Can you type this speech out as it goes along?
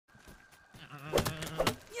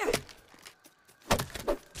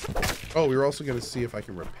Oh, we were also going to see if I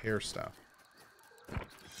can repair stuff.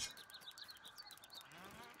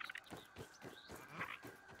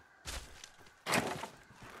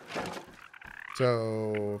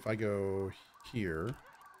 So if I go here.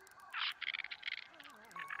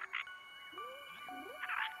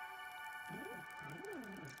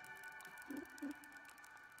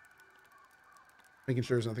 Making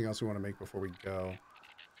sure there's nothing else we want to make before we go.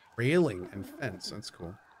 Railing and fence. That's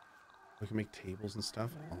cool. We can make tables and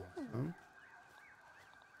stuff. Awesome.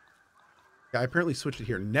 Yeah, I apparently switched it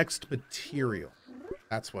here. Next material.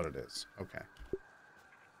 That's what it is. Okay.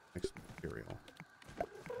 Next material.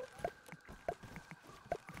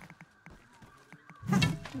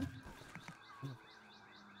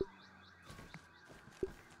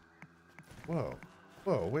 Whoa.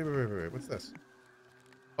 Whoa. Wait. What's this?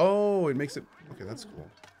 Oh, it makes it... Okay, that's cool.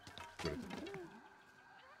 Good.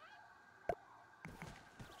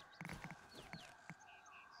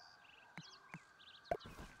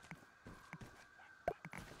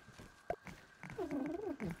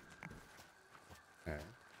 Okay.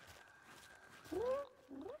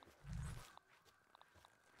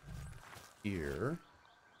 Here.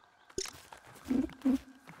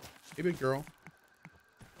 Hey, big girl.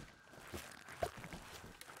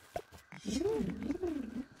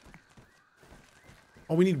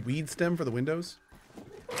 Oh, we need weed stem for the windows?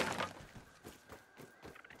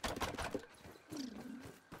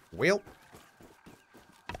 Well.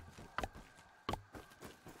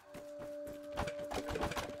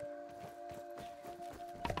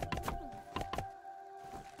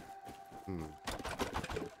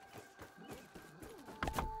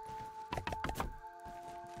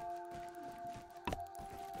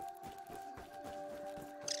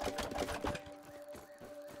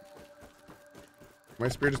 My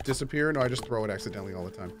spear just disappear? No, I just throw it accidentally all the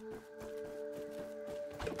time.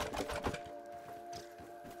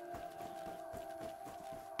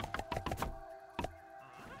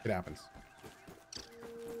 It happens.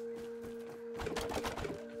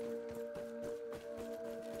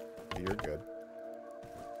 You're good.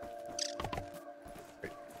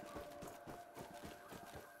 Great.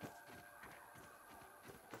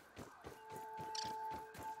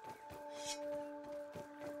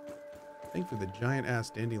 Thankfully, the giant-ass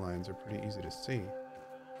dandelions are pretty easy to see.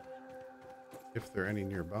 If there are any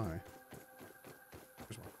nearby.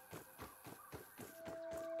 There's one.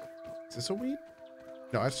 Is this a weed?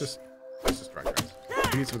 No, that's just dry grass.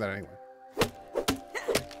 We need some of that anyway.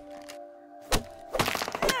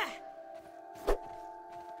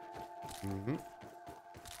 Mm-hmm.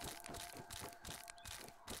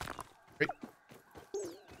 Great.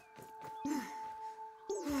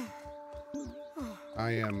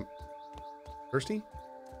 I am thirsty?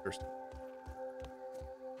 Thirsty.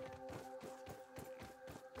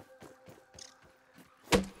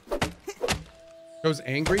 Goes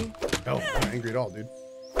angry? No, I'm not angry at all, dude.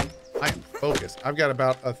 I am focused. I've got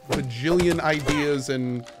about a bajillion ideas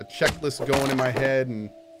and a checklist going in my head, and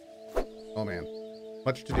oh man,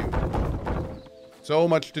 much to do. So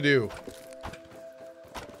much to do.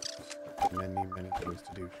 Many things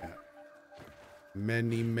to do, chat.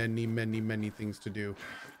 Many things to do.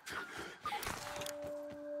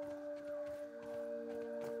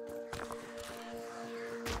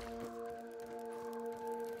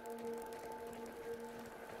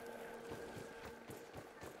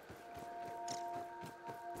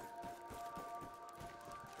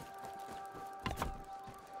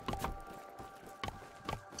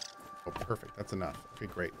 Perfect. That's enough. Okay,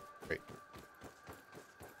 great. Great.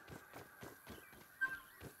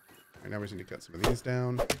 All right, now we just need to cut some of these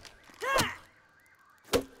down.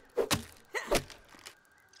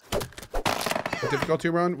 What difficulty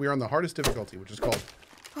we're on? We are on the hardest difficulty, which is called...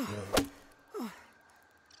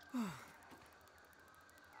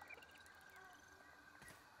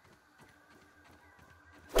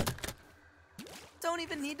 Don't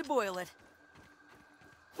even need to boil it.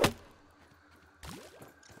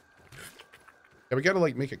 Yeah, we gotta,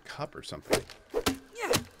 like, make a cup or something.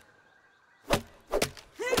 Yeah.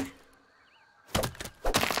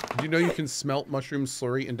 Do you know you can smelt mushroom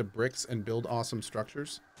slurry into bricks and build awesome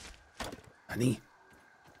structures? Honey.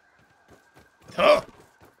 Oh!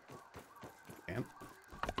 And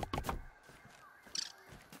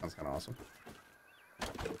sounds kind of awesome.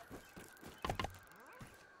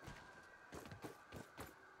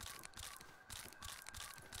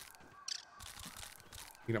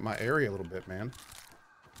 Clean up my area a little bit, man.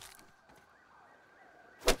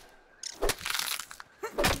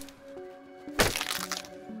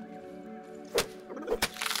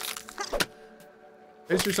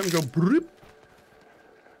 I just hear something go broop.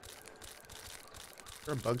 Is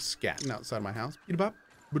there a bug scatting outside my house? Beat bop.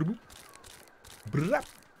 Boop. Brap.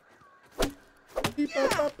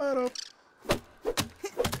 Beep-a-ba-ba-da.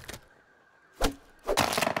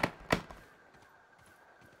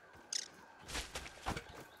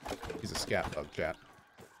 He's a scat bug, chat.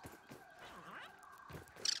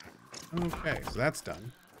 Okay, so that's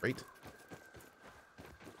done. Great.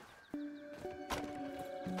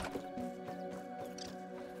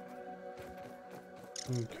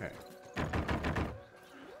 Okay.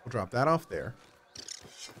 We'll drop that off there.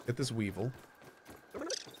 Get this weevil.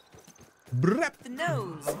 Brap. The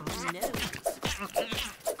nose.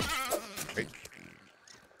 Great.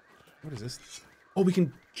 What is this? Oh, we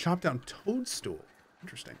can chop down toadstool.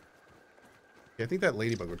 Interesting. Okay, I think that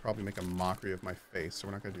ladybug would probably make a mockery of my face, so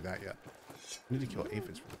we're not going to do that yet. I need to kill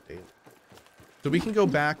aphids for the daily. So we can go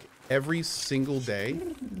back every single day.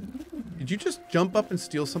 Did you just jump up and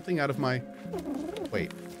steal something out of my...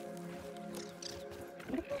 Wait.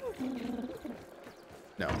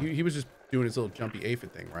 No, he was just doing his little jumpy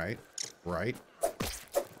aphid thing, right? Right?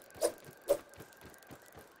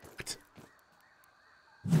 What?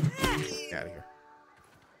 Get out of here.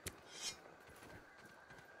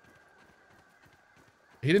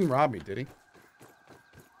 He didn't rob me, did he?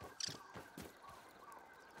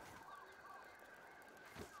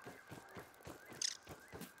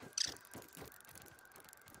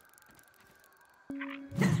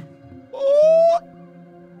 Oh!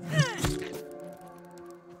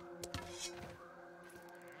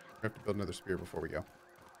 We have to build another spear before we go.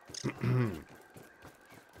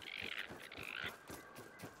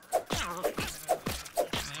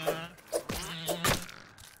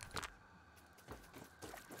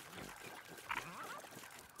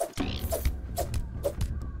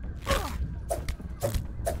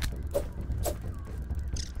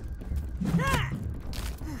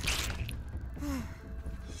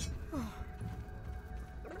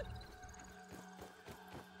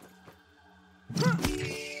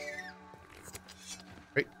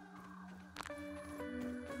 Right.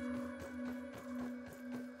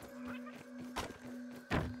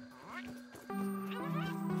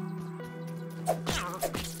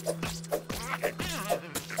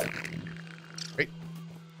 Right.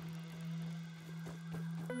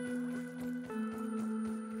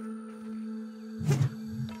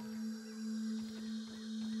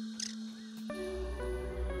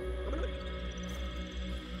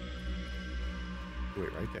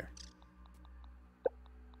 Wait, right there.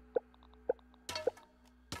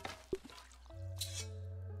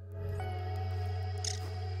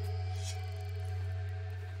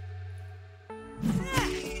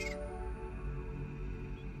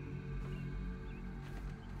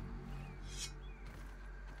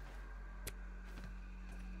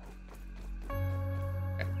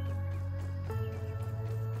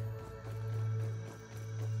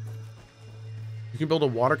 You can build a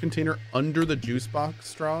water container under the juice box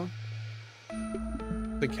straw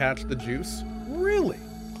to catch the juice. Really?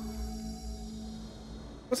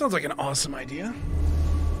 That sounds like an awesome idea.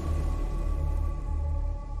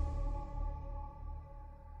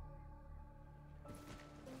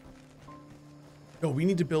 No, we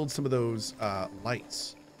need to build some of those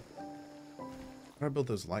lights. How do I build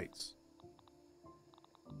those lights?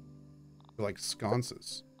 They're like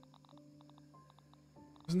sconces.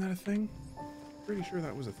 Isn't that a thing? Pretty sure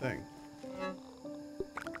that was a thing.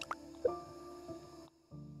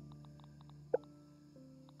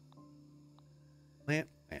 Plant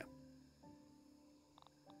lamp.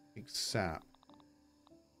 Big sap.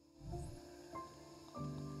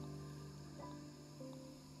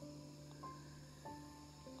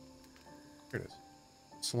 Here it is.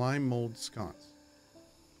 Slime mold sconce.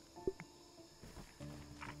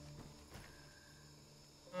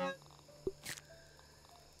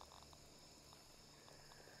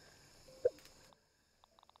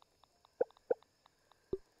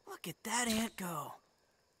 Look at that ant go.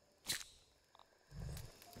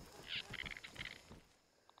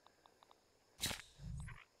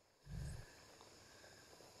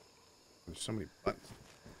 There's so many buttons.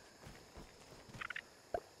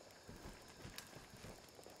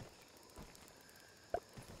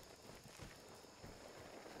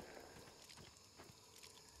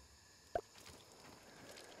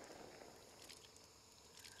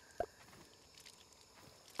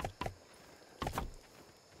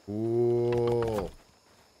 Ooh.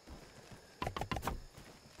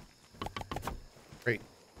 Great.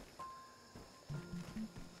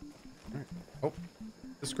 All right. Oh,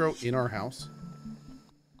 did this grow in our house?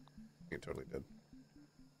 I think it totally did.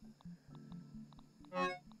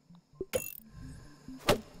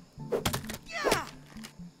 Yeah.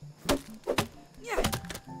 Yeah.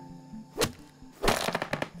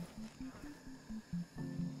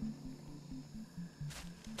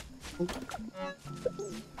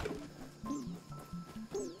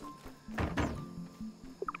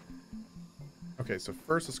 Okay, so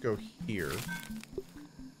first let's go here.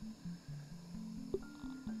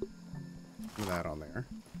 Put that on there.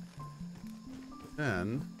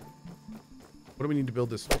 Then, what do we need to build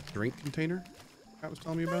this drink container Pat was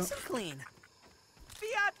telling me about? Nice and clean.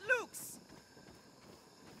 Fiat Lux.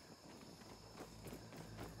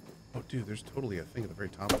 Oh, dude, there's totally a thing at the very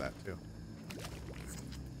top of that, too.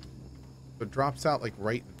 So it drops out, like,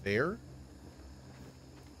 right there.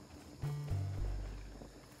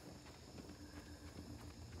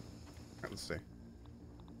 All right, let's see.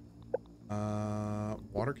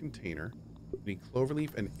 Water container. We need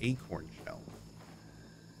cloverleaf and acorn shell.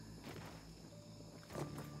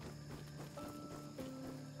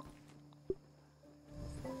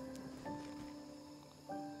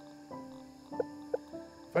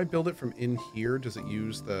 If I build it from in here, does it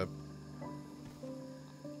use the...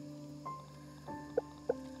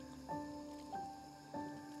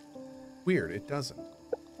 Weird, it doesn't.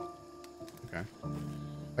 Okay.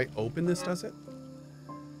 If I open this, does it?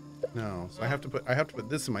 No, so I have to put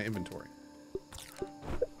this in my inventory.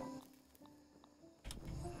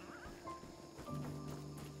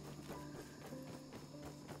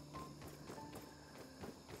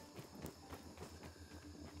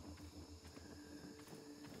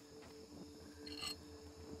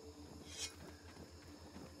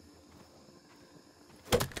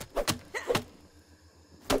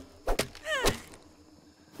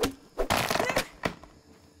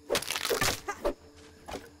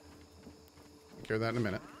 Take care of that in a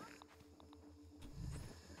minute.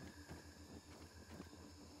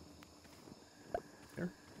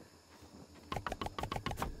 Here.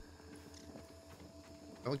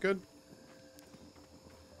 That look good?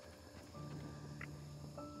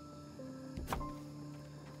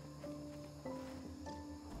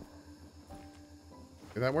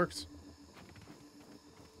 Okay, that works.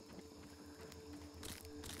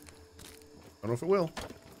 Don't know if it will.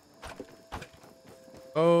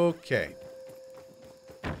 Okay.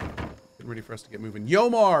 Getting ready for us to get moving.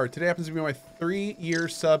 Yomar! Today happens to be my 3-year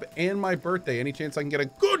sub and my birthday. Any chance I can get a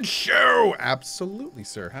good show? Absolutely,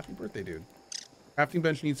 sir. Happy birthday, dude. Crafting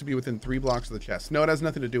bench needs to be within 3 blocks of the chest. No, it has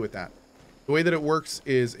nothing to do with that. The way that it works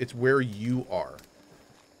is it's where you are.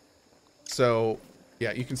 So,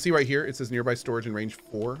 yeah, you can see right here, it says nearby storage in range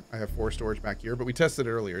 4. I have 4 storage back here, but we tested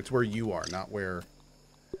it earlier. It's where you are, not where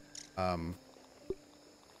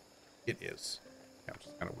it is. Yeah, which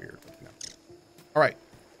is kind of weird, but you know. All right.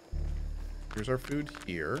 Here's our food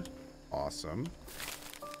here. Awesome.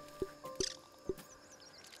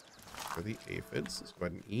 For the aphids, let's go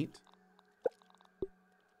ahead and eat.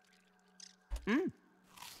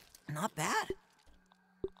 Not bad.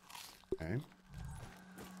 Okay.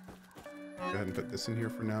 Go ahead and put this in here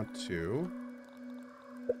for now, too.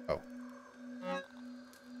 Oh.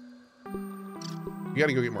 We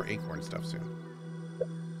gotta go get more acorn stuff soon.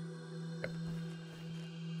 Yep.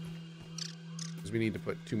 Because we need to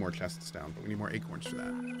put 2 more chests down, but we need more acorns for that. I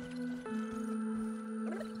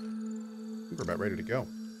think we're about ready to go.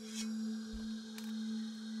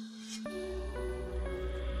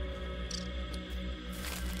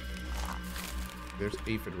 There's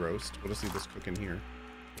aphid roast. We'll just leave this cooking here.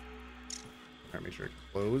 All right, make sure to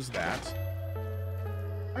close that.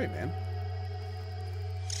 All right, man.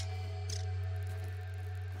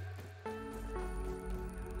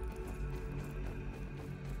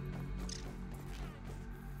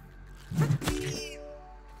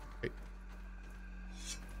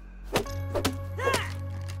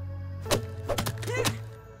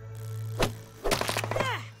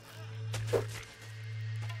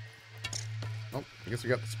 Well, I guess we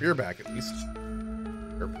got the spear back at least.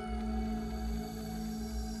 Sure.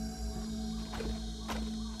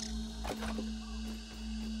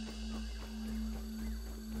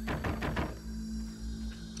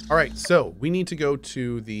 All right, so we need to go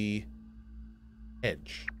to the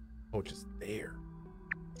edge. Oh, it's just there.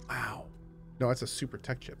 Wow. No, that's a super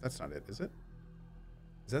tech chip. That's not it, is it?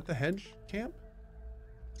 Is that the hedge camp?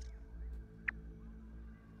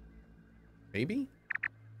 Maybe?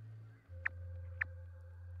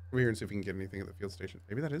 Over here and see if we can get anything at the field station.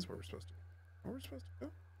 Maybe that is where we're supposed to go. Where we're supposed to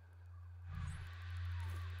go?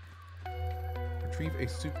 Retrieve a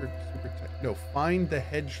super tech. No, find the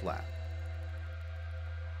hedge lab.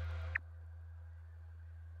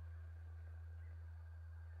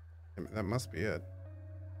 That must be it.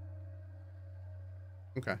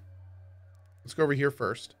 Okay. Let's go over here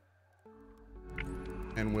first.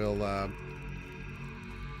 And we'll, a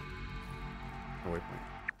waypoint. Do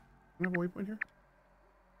we have a waypoint here?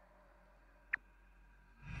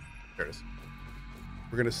 There it is.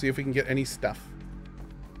 We're gonna see if we can get any stuff.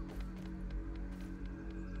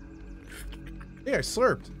 Hey, I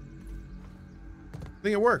slurped. I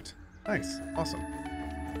think it worked. Nice. Awesome.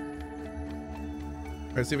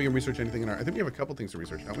 All right, see if we can research anything in our... I think we have a couple things to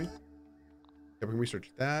research, don't we? Yeah, we can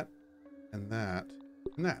research that, and that,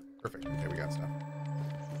 and that. Perfect. Okay, we got stuff.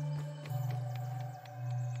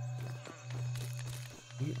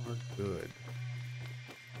 We are good.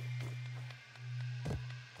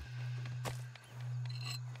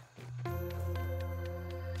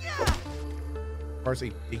 Requires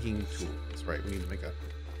a digging tool. That's right. We need to make a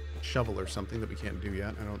shovel or something that we can't do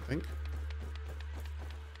yet, I don't think.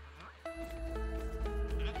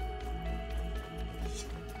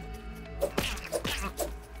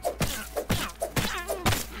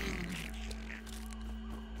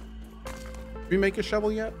 Did we make a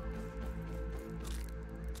shovel yet?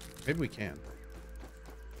 Maybe we can.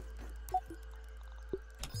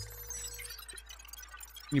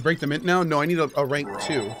 Can you break them in now? No, I need a rank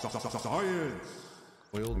 2. Science.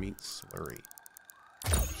 Oiled meat slurry.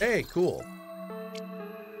 Hey, cool.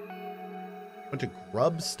 Bunch of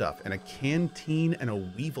grub stuff and a canteen and a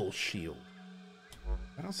weevil shield.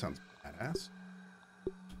 That all sounds badass.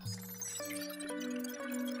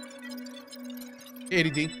 Hey,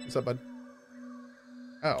 ADD. What's up, bud?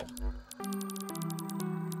 Oh.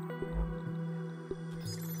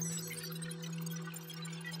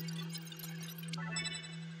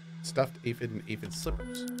 Stuffed aphid and aphid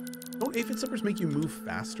slippers. Don't aphid slippers make you move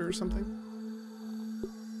faster or something?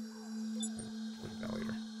 Look at that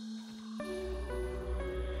later.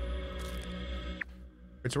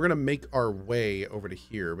 Right, so we're gonna make our way over to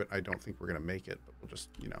here, but I don't think we're gonna make it. But we'll just,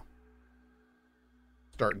 you know,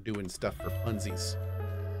 start doing stuff for funsies.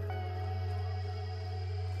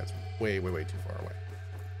 That's way, way, way too far away.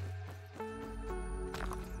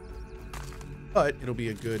 But it'll be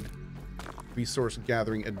a good resource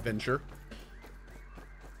gathering adventure.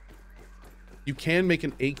 You can make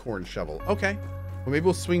an acorn shovel. Okay. Well, maybe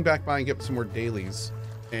we'll swing back by and get some more dailies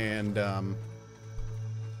and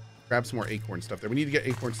grab some more acorn stuff there. We need to get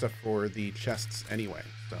acorn stuff for the chests anyway,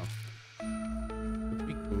 so that'd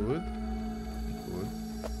be good.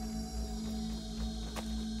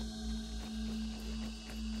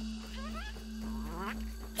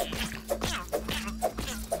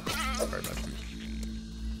 Sorry about that.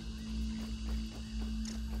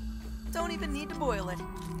 Don't even need to boil it.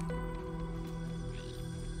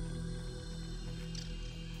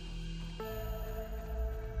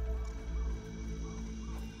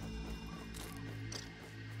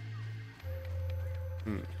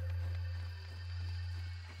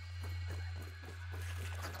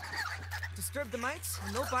 Disturb the mites,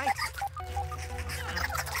 no bites.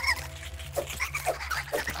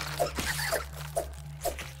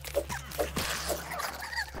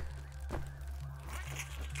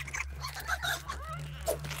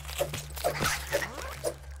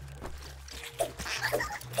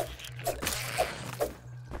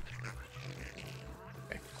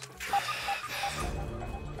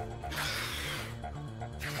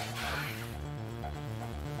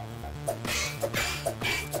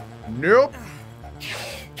 Nope.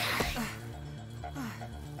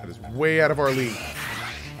 That is way out of our league.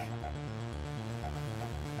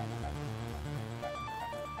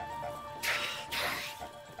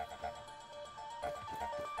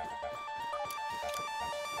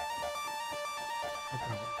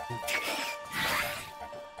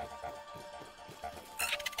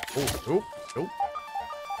 Oh, nope, nope.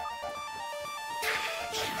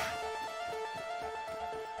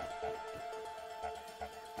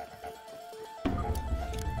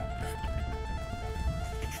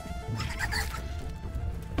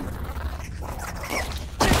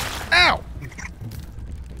 Ow!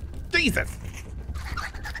 Jesus!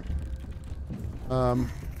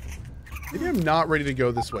 Maybe I'm not ready to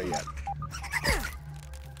go this way yet.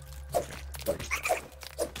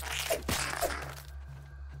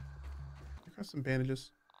 Got some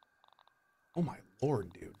bandages. Oh my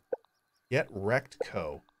lord, dude. Get wrecked,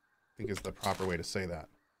 Co. I think is the proper way to say that.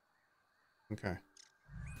 Okay.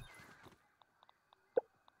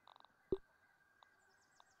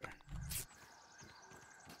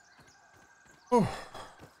 Oh,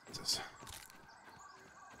 Jesus.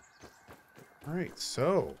 All right,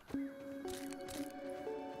 so.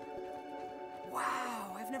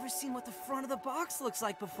 Wow, I've never seen what the front of the box looks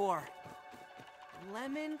like before.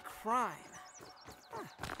 Lemon Crime. Huh,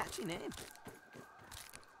 catchy name.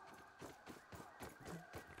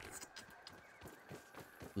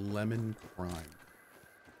 Lemon Crime.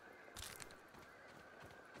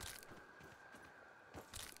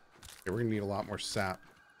 Okay, we're gonna need a lot more sap.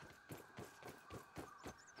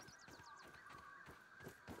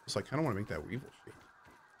 So I kind of want to make that weevil shield.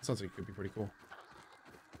 Sounds like it could be pretty cool.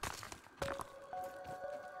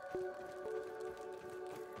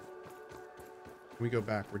 When we go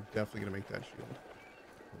back, we're definitely going to make that shield.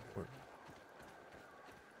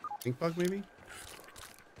 Ink bug, maybe?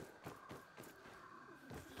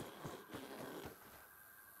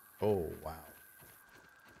 Oh, wow.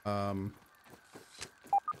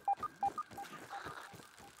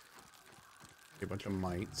 A bunch of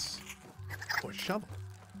mites. Oh, a shovel.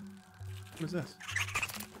 What is this?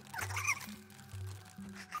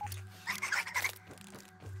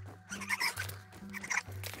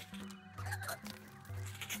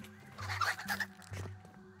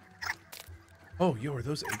 Oh, yo, are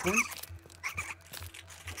those acorns?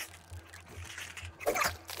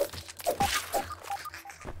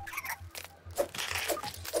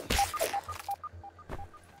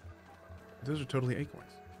 Those are totally acorns.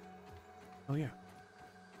 Oh, yeah.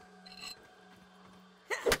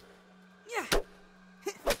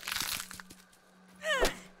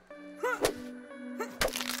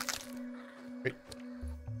 Great.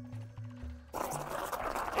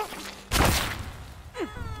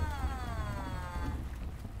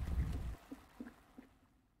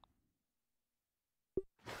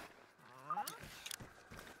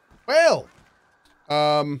 Well,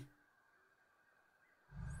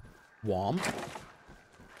 Womp.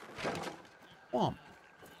 Womp.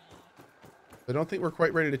 I don't think we're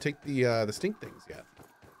quite ready to take the stink things yet.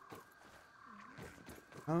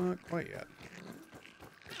 Not quite yet.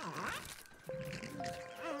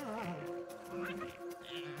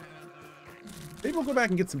 Maybe we'll go back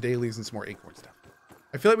and get some dailies and some more acorn stuff.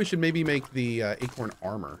 I feel like we should maybe make the acorn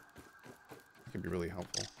armor. It could be really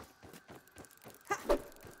helpul.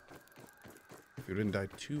 If we didn't die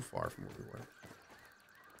too far from where we were.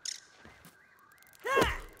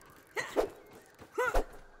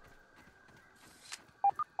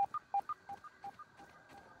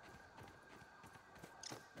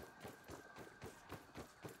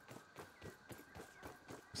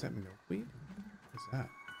 Is that milkweed? What's that?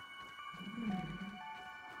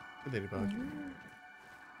 Good ladybug.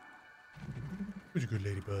 Who's a good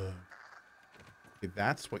ladybug? Okay,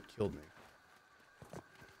 that's what killed me.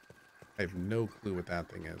 I have no clue what that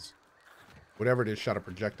thing is. Whatever it is shot a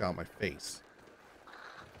projectile at my face.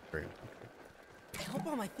 Very I hope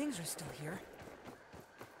all my things are still here.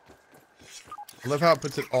 I love how it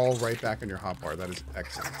puts it all right back in your hotbar. That is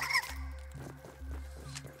excellent.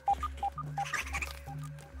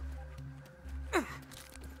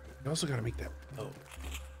 You also got to make that. Oh. Okay,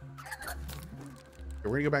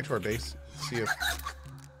 we're gonna go back to our base. See if.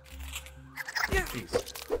 Jeez.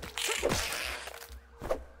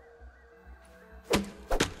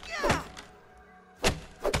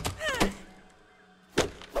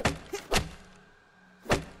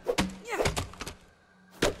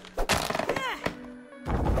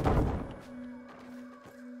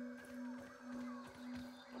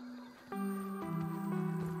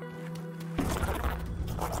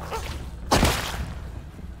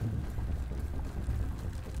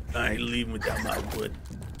 I ain't leaving without my wood.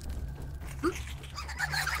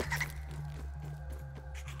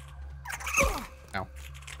 Ow.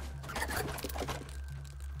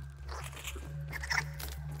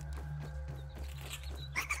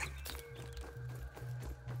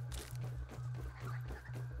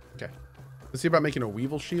 Okay. Let's see about making a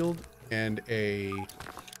weevil shield and a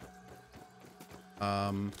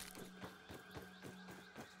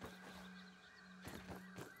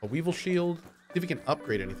weevil shield. See if we can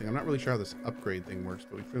upgrade anything. I'm not really sure how this upgrade thing works,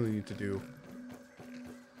 but we really need to do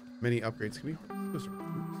many upgrades. Can we?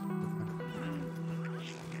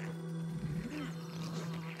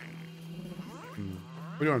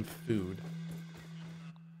 We're doing food.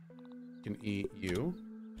 Can eat you.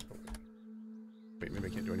 Wait, maybe I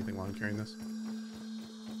can't do anything while I'm carrying this.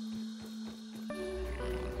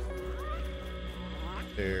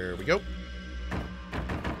 There we go.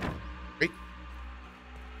 Great.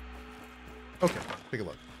 Okay, take a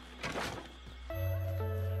look.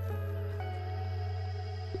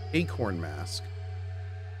 Acorn mask.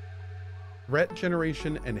 Threat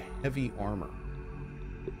generation and heavy armor.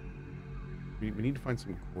 We need to find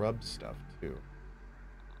some grub stuff too.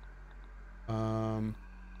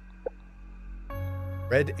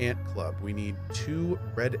 Red ant club. We need 2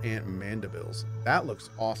 red ant mandibles. That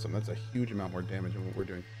looks awesome. That's a huge amount more damage than what we're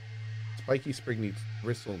doing. Spiky sprig needs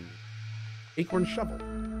bristle. Acorn shovel.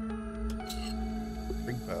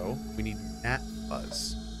 Sprig bow. We need gnat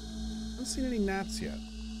fuzz. I haven't seen any gnats yet.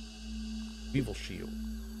 Weevil shield.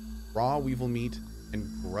 Raw weevil meat and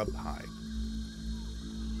grub hide.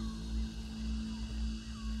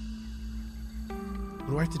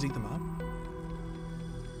 Do I have to dig them up?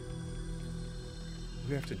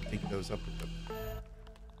 We have to dig those up with them.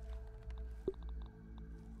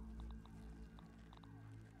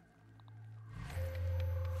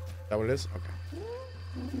 Is that what it is? Okay.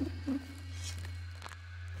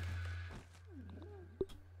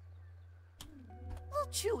 A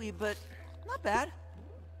little chewy, but not bad.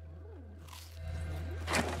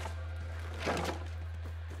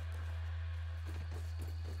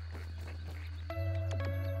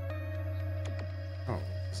 Oh,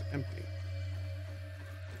 it's empty.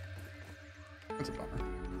 That's a bummer.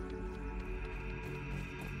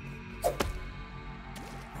 No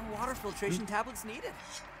water filtration tablets needed.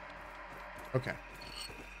 Okay.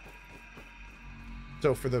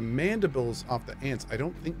 So for the mandibles off the ants, I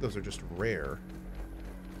don't think those are just rare.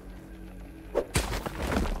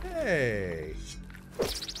 Hey!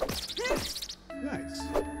 Nice.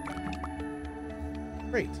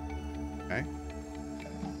 Great. Okay.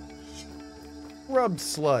 Grub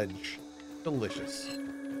sludge. Delicious.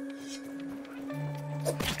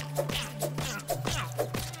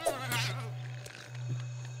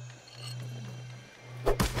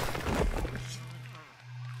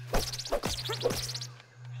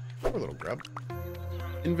 Poor little grub.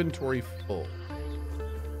 Inventory full.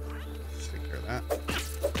 Take care of that.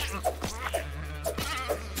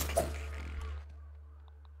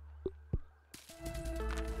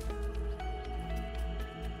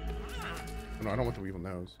 Oh, no, I don't want the weevil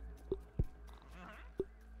nose.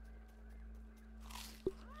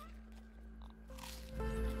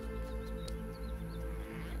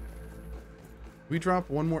 We drop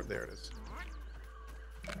one more. There it is.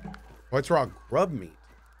 Oh, it's raw grub meat.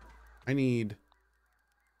 I need...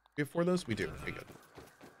 We have 4 of those? We do. Okay, good.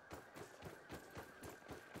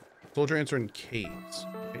 Soldier ants are in caves.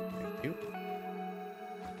 Okay, thank you.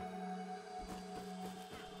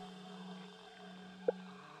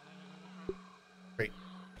 Great.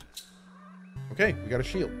 Okay, we got a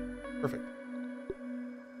shield. Perfect.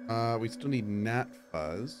 We still need gnat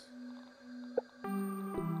fuzz.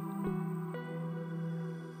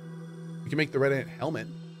 We can make the red ant helmet.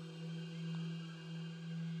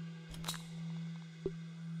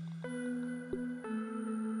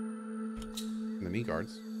 And the knee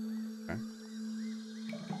guards. Okay.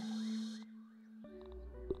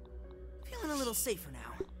 Feeling a little safer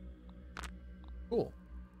now. Cool.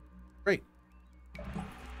 Great.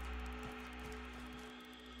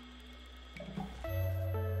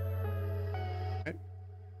 Okay.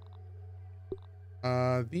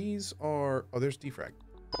 These are... Oh, there's defrag.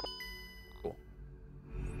 Cool.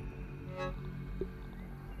 How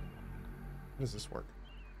does this work?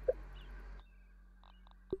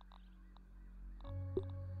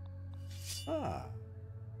 Ah.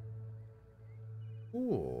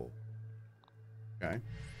 Cool. Okay.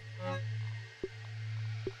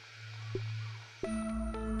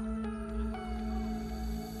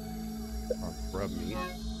 Our grub meat.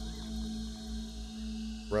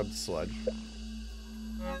 Rubbed sludge.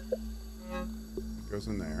 Goes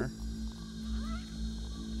in there.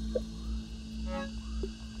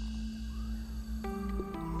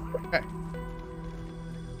 Okay.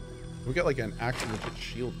 We got like an actual legit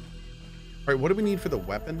shield. All right, what do we need for the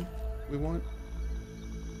weapon we want?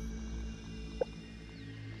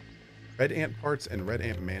 Red ant parts and red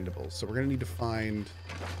ant mandibles. So we're gonna need to find...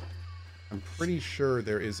 I'm pretty sure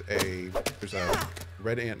there's a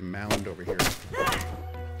red ant mound over here. We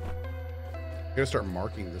gotta start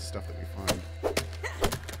marking this stuff that we find.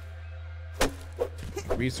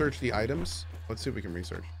 Research the items. Let's see if we can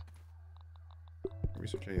research.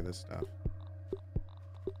 Research any of this stuff.